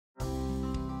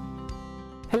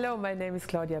Hello, my name is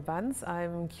Claudia Banz.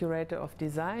 I'm curator of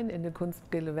design in the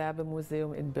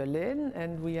Kunstgewerbemuseum in Berlin,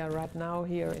 and we are right now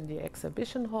here in the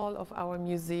exhibition hall of our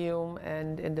museum,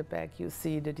 and in the back you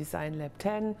see the Design Lab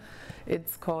 10.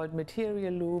 It's called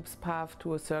Material Loops: Path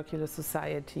to a Circular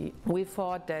Society. We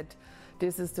thought that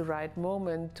this is the right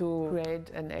moment to create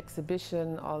an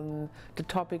exhibition on the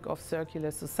topic of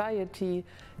circular society.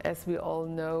 As we all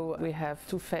know, we have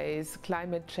to face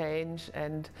climate change,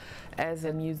 and as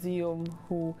a museum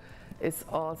who is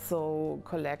also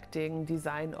collecting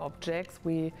design objects,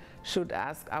 we should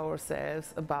ask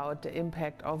ourselves about the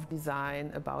impact of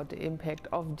design, about the impact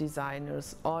of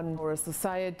designers on our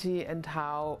society, and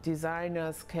how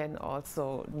designers can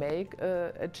also make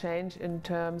a change in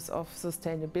terms of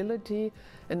sustainability.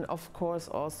 And of course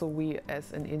also we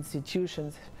as an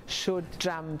institution should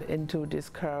jump into this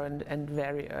current and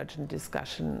very urgent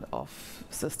discussion of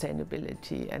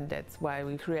sustainability, and that's why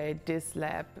we create this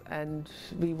lab, and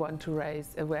we want to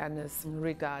raise awareness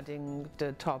regarding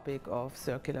the topic of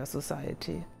circular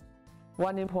society.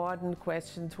 One important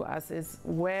question to us is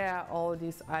where all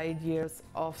these ideas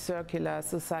of circular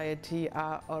society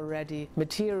are already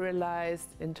materialized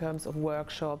in terms of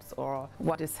workshops, or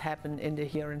what is happening in the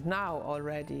here and now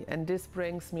already. And this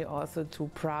brings me also to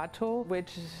Prato,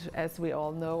 which, as we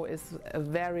all know, is a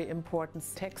very important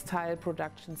textile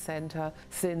production center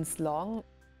since long.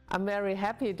 I'm very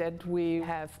happy that we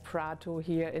have Prato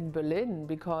here in Berlin,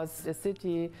 because the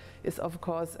city is of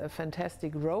course a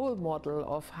fantastic role model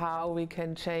of how we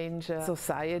can change a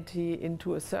society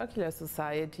into a circular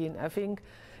society. And I think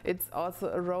it's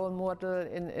also a role model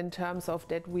in terms of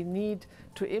that we need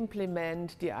to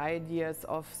implement the ideas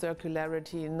of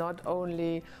circularity not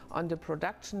only on the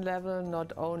production level,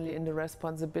 not only in the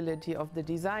responsibility of the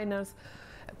designers,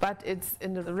 but it's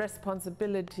in the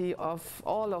responsibility of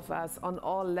all of us on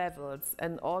all levels,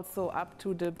 and also up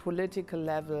to the political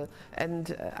level.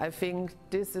 And I think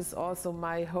this is also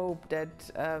my hope,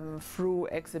 that through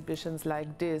exhibitions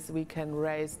like this we can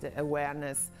raise the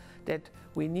awareness that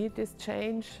we need this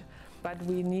change. But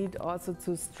we need also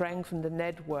to strengthen the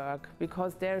network,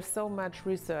 because there's so much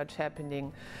research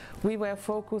happening. We were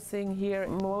focusing here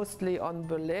mostly on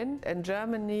Berlin and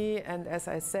Germany, and as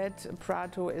I said,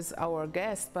 Prato is our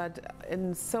guest, but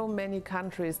in so many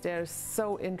countries there's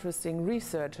so interesting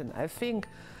research, and I think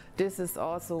this is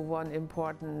also one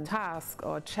important task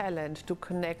or challenge, to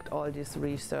connect all this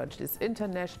research, this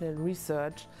international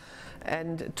research,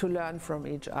 and to learn from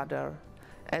each other.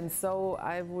 And so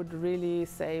I would really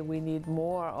say we need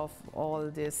more of all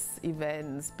these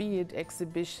events, be it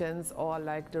exhibitions or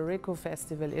like the Reco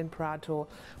Festival in Prato,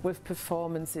 with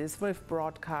performances, with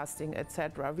broadcasting,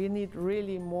 etc. We need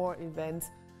really more events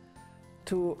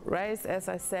to raise, as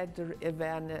I said, the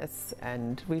awareness,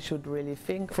 and we should really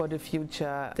think for the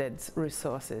future that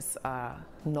resources are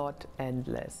not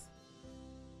endless.